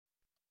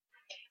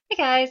Hey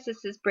guys,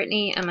 this is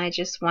Brittany, and I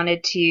just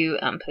wanted to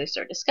post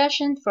our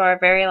discussion for our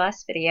very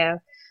last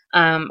video,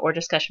 or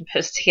discussion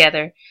post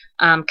together,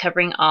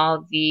 covering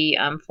all the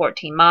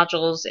 14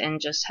 modules and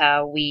just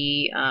how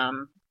we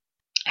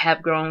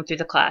have grown through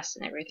the class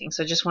and everything.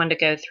 So I just wanted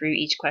to go through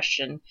each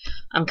question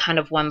kind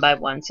of one by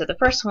one. So the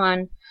first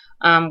one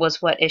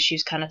was what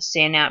issues kind of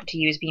stand out to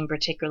you as being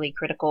particularly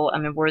critical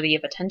and worthy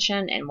of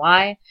attention and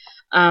why.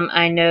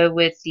 I know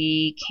with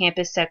the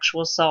campus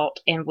sexual assault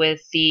and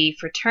with the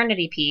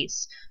fraternity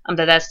piece,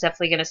 that's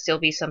definitely going to still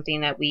be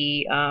something that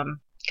we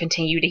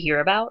continue to hear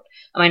about.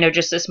 I know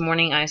just this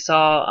morning I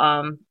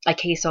saw a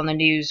case on the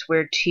news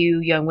where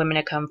two young women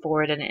had come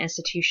forward at an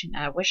institution.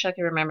 I wish I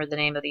could remember the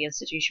name of the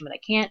institution, but I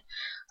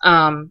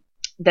can't.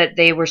 That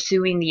they were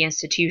suing the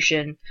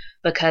institution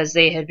because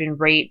they had been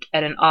raped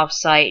at an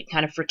off-site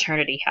kind of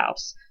fraternity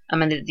house.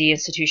 And the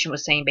institution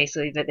was saying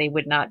basically that they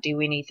would not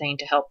do anything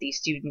to help these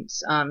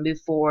students move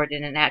forward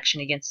in an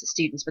action against the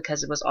students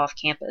because it was off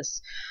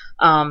campus.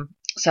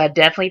 So I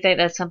definitely think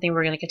that's something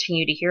we're going to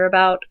continue to hear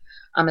about,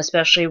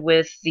 especially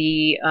with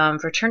the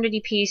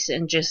fraternity piece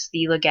and just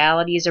the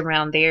legalities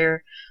around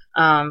there.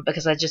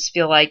 Because I just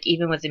feel like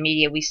even with the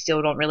media, we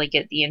still don't really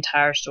get the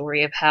entire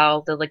story of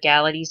how the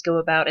legalities go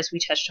about, as we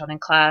touched on in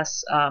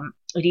class.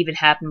 It even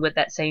happened with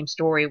that same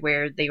story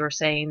where they were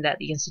saying that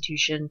the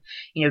institution,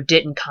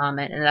 didn't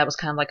comment, and that was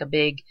kind of like a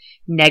big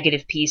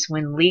negative piece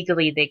when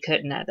legally they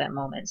couldn't at that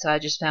moment. So I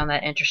just found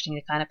that interesting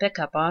to kind of pick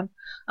up on.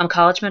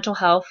 College mental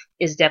health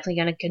is definitely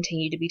going to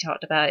continue to be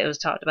talked about. It was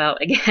talked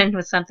about again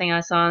with something I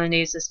saw in the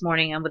news this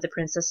morning with the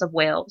Princess of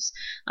Wales.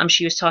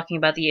 She was talking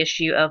about the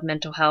issue of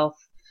mental health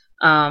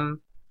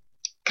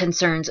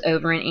concerns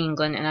over in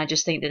England, and I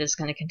just think that it's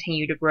going to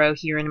continue to grow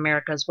here in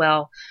America as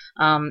well,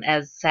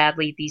 as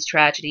sadly these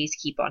tragedies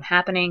keep on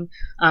happening.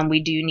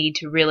 We do need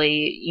to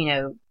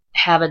really,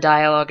 have a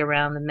dialogue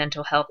around the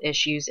mental health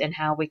issues and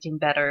how we can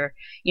better,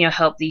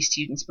 help these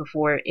students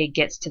before it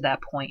gets to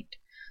that point.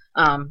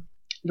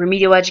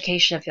 Remedial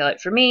education, I feel like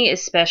for me,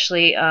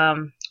 especially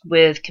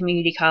with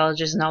community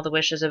colleges and all the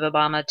wishes of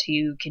Obama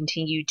to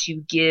continue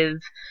to give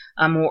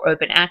more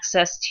open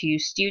access to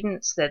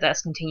students,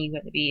 that's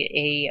continuing to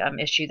be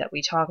a issue that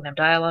we talk and have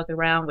dialogue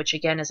around, which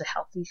again is a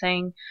healthy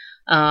thing,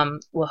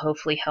 will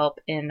hopefully help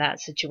in that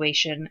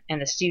situation.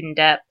 And the student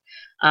debt,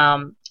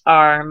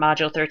 our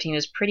Module 13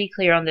 is pretty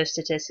clear on those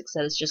statistics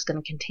that it's just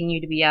going to continue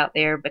to be out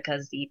there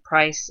because the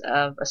price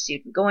of a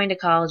student going to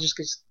college is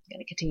going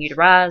to continue to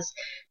rise.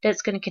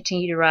 Debt's going to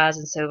continue to rise,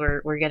 and so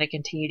we're going to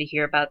continue to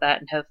hear about that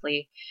and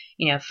hopefully,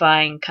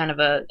 find kind of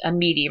a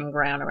medium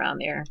ground around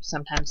there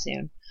sometime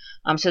soon.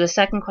 So the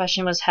second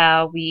question was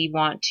how we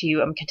want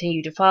to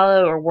continue to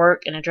follow or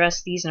work and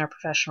address these in our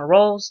professional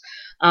roles.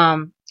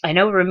 I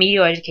know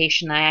remedial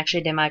education, I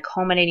actually did my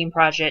culminating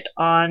project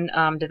on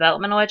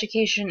developmental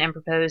education and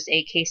proposed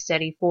a case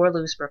study for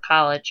Lewisburg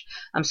College.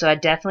 So I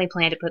definitely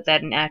plan to put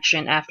that in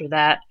action after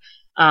that.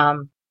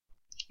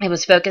 It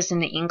was focused in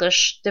the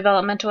English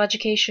developmental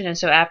education, and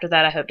so after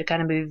that I hope to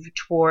kind of move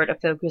toward a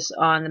focus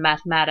on the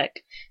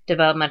mathematic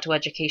developmental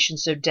education.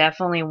 So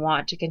definitely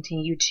want to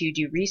continue to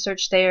do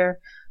research there,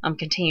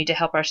 continue to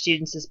help our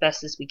students as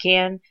best as we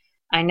can.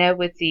 I know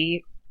with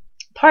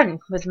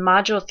with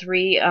Module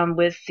 3,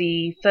 with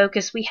the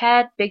focus we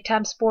had, big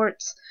time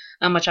sports,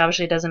 which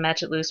obviously doesn't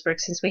match at Lewisburg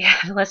since we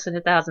have less than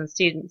 1,000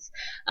 students.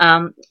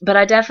 But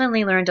I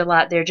definitely learned a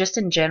lot there, just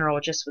in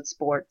general, just with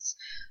sports.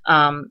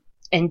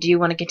 And do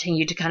want to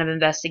continue to kind of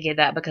investigate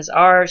that because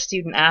our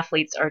student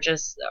athletes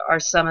are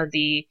some of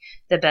the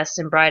best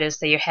and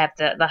brightest. They have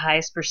the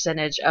highest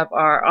percentage of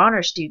our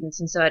honor students,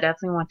 and so I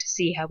definitely want to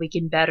see how we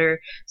can better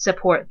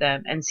support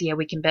them and see how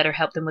we can better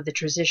help them with the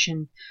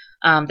transition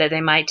that they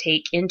might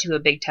take into a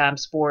big time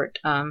sport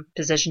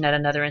position at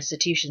another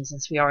institution.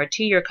 Since we are a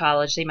 2-year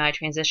college, they might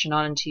transition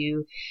on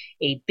into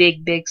a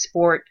big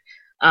sport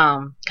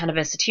kind of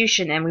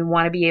institution, and we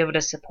want to be able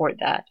to support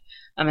that.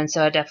 And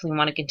so I definitely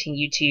want to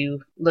continue to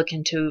look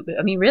into,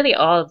 really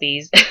all of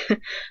these.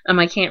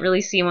 I can't really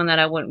see one that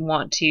I wouldn't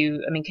want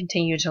to,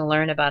 continue to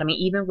learn about.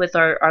 Even with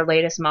our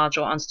latest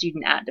module on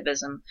student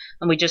activism,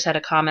 and we just had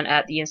a comment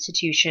at the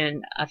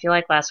institution, I feel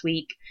like last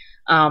week,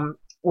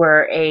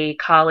 where a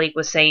colleague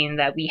was saying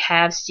that we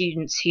have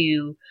students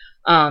who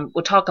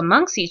will talk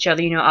amongst each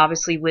other,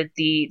 obviously with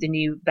the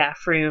new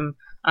bathroom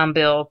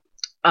bill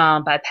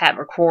by Pat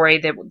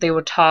McCrory, they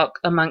would talk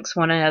amongst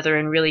one another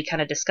and really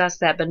kind of discuss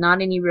that, but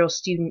not any real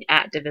student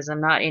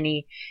activism, not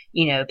any,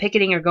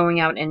 picketing or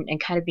going out and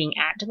kind of being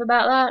active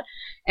about that.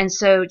 And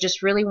so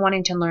just really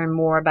wanting to learn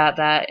more about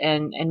that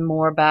and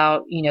more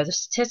about, the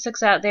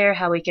statistics out there,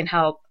 how we can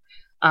help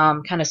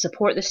kind of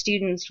support the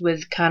students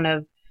with kind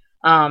of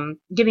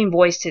giving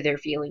voice to their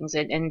feelings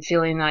and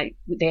feeling like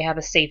they have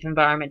a safe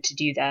environment to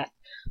do that.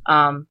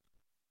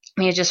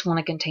 I just want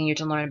to continue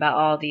to learn about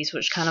all of these,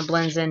 which kind of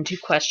blends into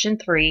question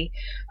 3.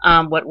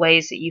 What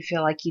ways that you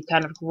feel like you've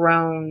kind of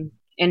grown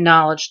in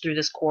knowledge through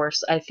this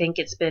course. I think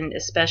it's been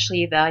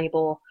especially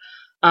valuable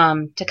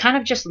to kind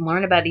of just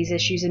learn about these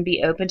issues and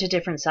be open to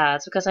different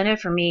sides. Because I know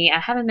for me, I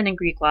haven't been in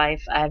Greek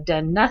life. I've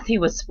done nothing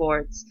with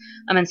sports.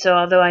 And so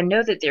although I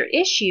know that they're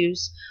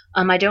issues,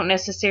 I don't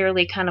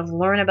necessarily kind of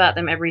learn about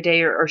them every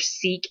day or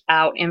seek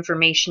out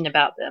information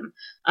about them.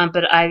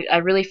 But I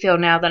really feel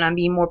now that I'm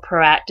being more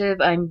proactive.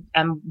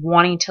 I'm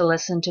wanting to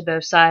listen to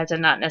both sides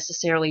and not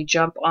necessarily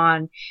jump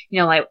on,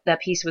 like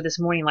that piece with this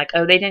morning, like,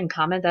 oh, they didn't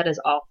comment. That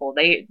is awful.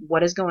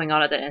 What is going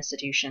on at that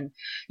institution?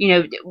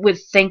 With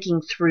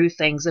thinking through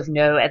things of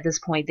no, at this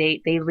point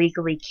they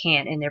legally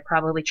can't, and they're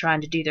probably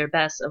trying to do their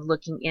best of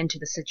looking into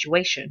the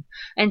situation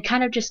and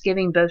kind of just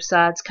giving both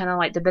sides kind of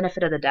like the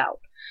benefit of the doubt.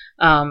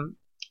 Um,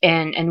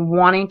 and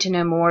wanting to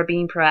know more,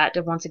 being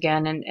proactive once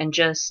again, and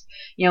just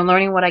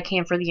learning what I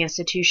can for the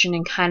institution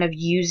and kind of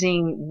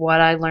using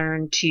what I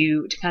learned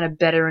to kind of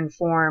better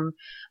inform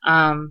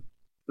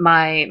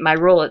my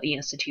role at the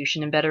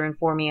institution and better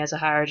inform me as a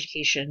higher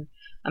education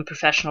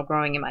professional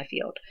growing in my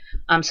field.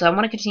 So I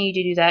want to continue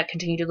to do that,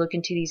 continue to look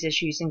into these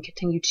issues, and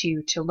continue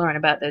to learn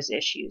about those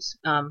issues.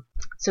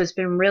 So it's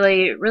been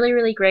really, really,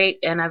 really great,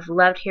 and I've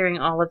loved hearing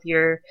all of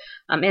your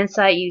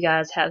insight. You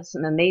guys have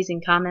some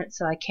amazing comments,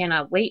 so I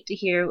cannot wait to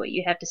hear what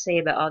you have to say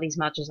about all these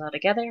modules all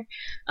together.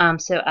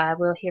 So I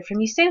will hear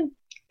from you soon.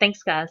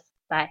 Thanks, guys.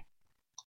 Bye.